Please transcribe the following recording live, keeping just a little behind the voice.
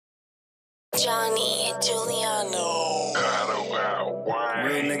Johnny Giuliano.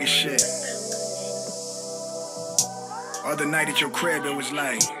 Real nigga shit. Other night at your crib, it was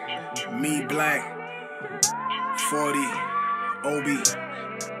like me, Black, 40, Obi.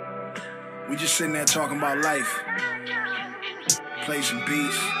 We just sitting there talking about life. Play some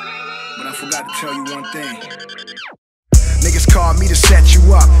beats, but I forgot to tell you one thing. Niggas called me to set you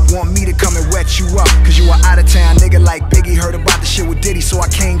up, want me to come and wet you up, cause you a out of town nigga like Biggie. Heard about the shit with Diddy, so I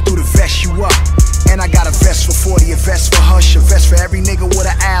came through to vest you up. And I got a vest for 40, a vest for Hush, a vest for every nigga with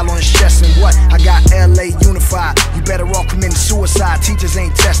an owl on his chest. And what? I got LA unified, you better all committing suicide. Teachers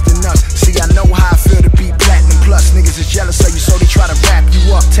ain't testing us, see I know how I feel to be platinum plus. Niggas is jealous of you, so they try to wrap you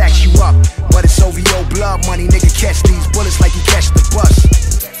up, tax you up. But it's OVO blood money, nigga, catch these bullets like you catch the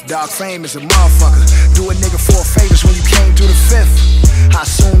bus. Dog fame is a motherfucker, do a nigga four favors when you came through the fifth. How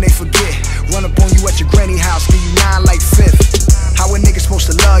soon they forget, run up on you at your granny house, give you 9 like fifth. How a nigga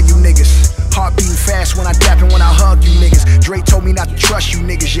supposed to love you niggas? Heart beating fast when I dap and when I hug you niggas. Dre told me not to trust you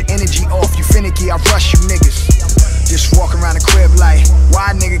niggas, your energy off, you finicky, I rush you niggas. Just walk around the crib like,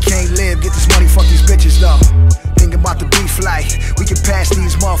 why a nigga can't live, get this money, fuck these bitches though. Thinking about the beef like, we can pass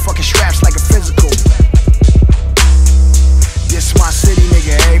these motherfucking straps like a physical. This my city,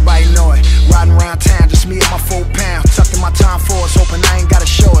 nigga, everybody know it. Riding around town, just me and my 4 pound. Tucked in my time force, hoping I ain't gotta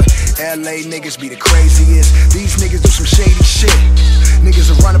show it. LA niggas be the craziest. These niggas do some shady shit. Niggas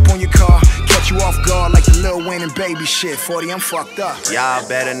will run up on your car, catch you off guard like the Lil Wayne and Baby shit. 40, I'm fucked up. Y'all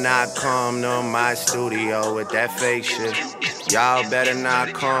better not come to my studio with that fake shit. Y'all better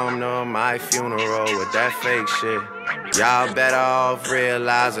not come to my funeral with that fake shit. Y'all better off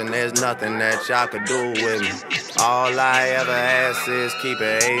realizing there's nothing that y'all could do with me. All I ever ask is keep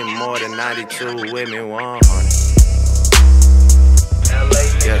it 8 more than 92 with me, 100.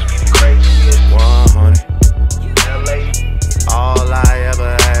 Yeah, 100. All I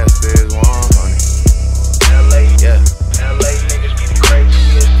ever ask is 100. Yeah,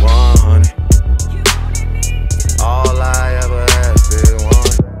 100. All I ever ask is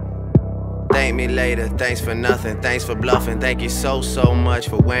 100. Thank me later, thanks for nothing, thanks for bluffing. Thank you so much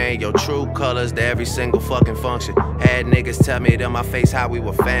for wearing your true colors to every single fucking function. Had niggas tell me to my face how we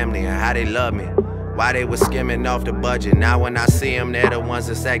were family and how they love me, why they was skimming off the budget. Now when I see them, they're the ones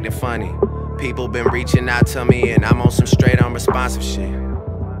that's acting funny. People been reaching out to me and I'm on some straight unresponsive shit.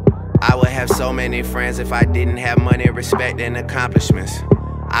 I would have so many friends if I didn't have money, respect, and accomplishments.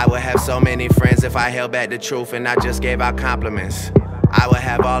 I would have so many friends if I held back the truth and I just gave out compliments. I would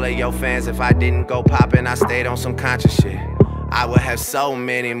have all of your fans if I didn't go poppin', I stayed on some conscious shit. I would have so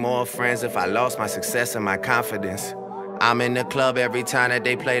many more friends if I lost my success and my confidence. I'm in the club every time that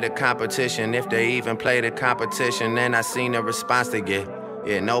they play the competition, if they even play the competition, then I seen the response they get.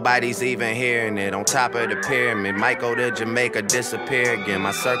 Yeah, nobody's even hearing it. On top of the pyramid, might go to Jamaica, disappear again.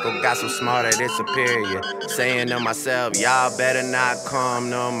 My circle got so smart that it's superior. Saying to myself, y'all better not come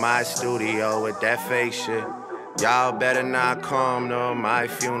to my studio with that fake shit. Y'all better not come to my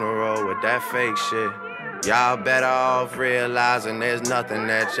funeral with that fake shit. Y'all better off realizing there's nothing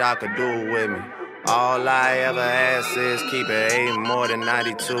that y'all could do with me. All I ever ask is keep it 8 more than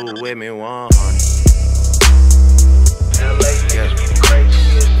 92 with me, 100. Yeah.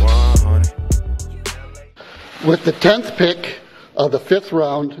 100. With the 10th pick of the 5th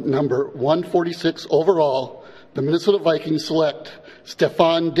round, number 146 overall, the Minnesota Vikings select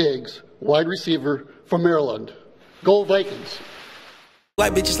Stephon Diggs, wide receiver from Maryland. Go Vikings.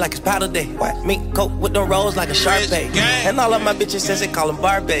 White bitches like it's powder day. White mink coat with the rolls like a Sharpay. And all of my bitches says they call them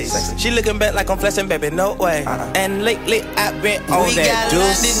Barbies. She looking back like I'm flexing, baby, no way. And lately I've been on that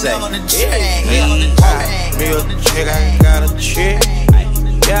juice. Me a chick, I got a chick.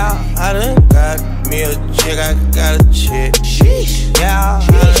 Yeah, I done got me a chick, I got a chick. Yeah, I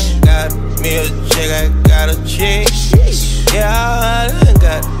done got me a chick, I got a chick. Yeah, I done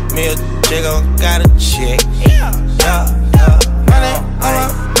got me a chick, I got a chick. Yeah. Money on my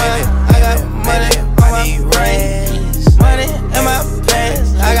baby, I got money on my brains. Money in my pants,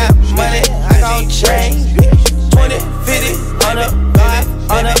 I got money, I gon' change. 20, 50, 100, baby,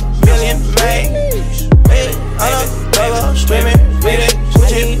 100 million, man. Baby, on a double, screaming, baby,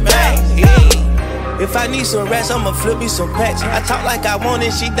 Gucci bang. If I need some rats, I'ma flip me some packs. I talk like I want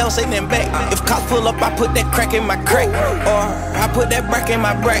it, she don't say nothing back. If cops pull up, I put that crack in my crack, or I put that brack in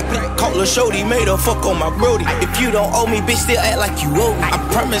my brack. Call a shorty, made her fuck on my brody. If you don't owe me, bitch, still act like you owe me. I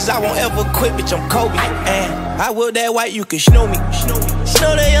promise I won't ever quit, bitch, I'm Kobe. And I will that white, you can snow me.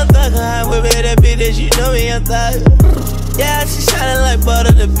 Snow that young thugger, I whip it, that bitch, that you know me, young thugger. Yeah, she shining like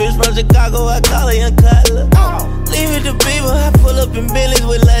butter, the bitch from Chicago, I call her young Cutler. Leave it to people, I pull up in Billy's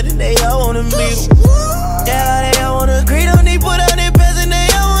with Latin, they all wanna meet. Yeah, they all wanna greet on, they put out their pants and they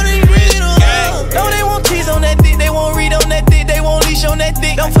all wanna read on.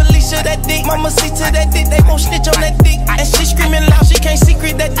 mama see to that dick, they gon' snitch on that dick. And she screaming loud, she can't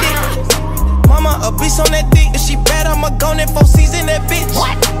secret that dick. Mama a beast on that dick, if she bad, I'ma go in 4 seasons that bitch.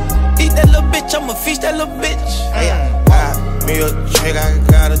 What? Eat that little bitch, I'ma feast that little bitch. Got me a chick, I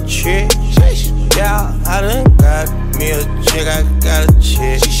got a chick. Yeah, I done got me a chick, I got a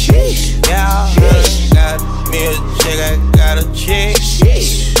chick. Yeah, I done got me a chick, I got a chick.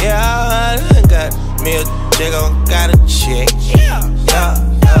 Yeah, I done got me a chick, I got a chick. Yeah,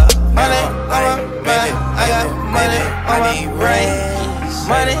 money on my mind, I got money on my brain.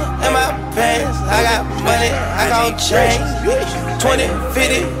 Money in my pants, I got money, I gon' change. 20,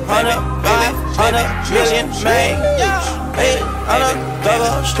 50, 100, 500 million, man. Hey, on a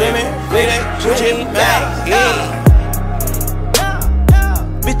double streaming, with that Gucci man.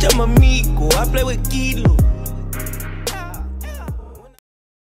 Bitch, I'm amigo, I play with Kilo.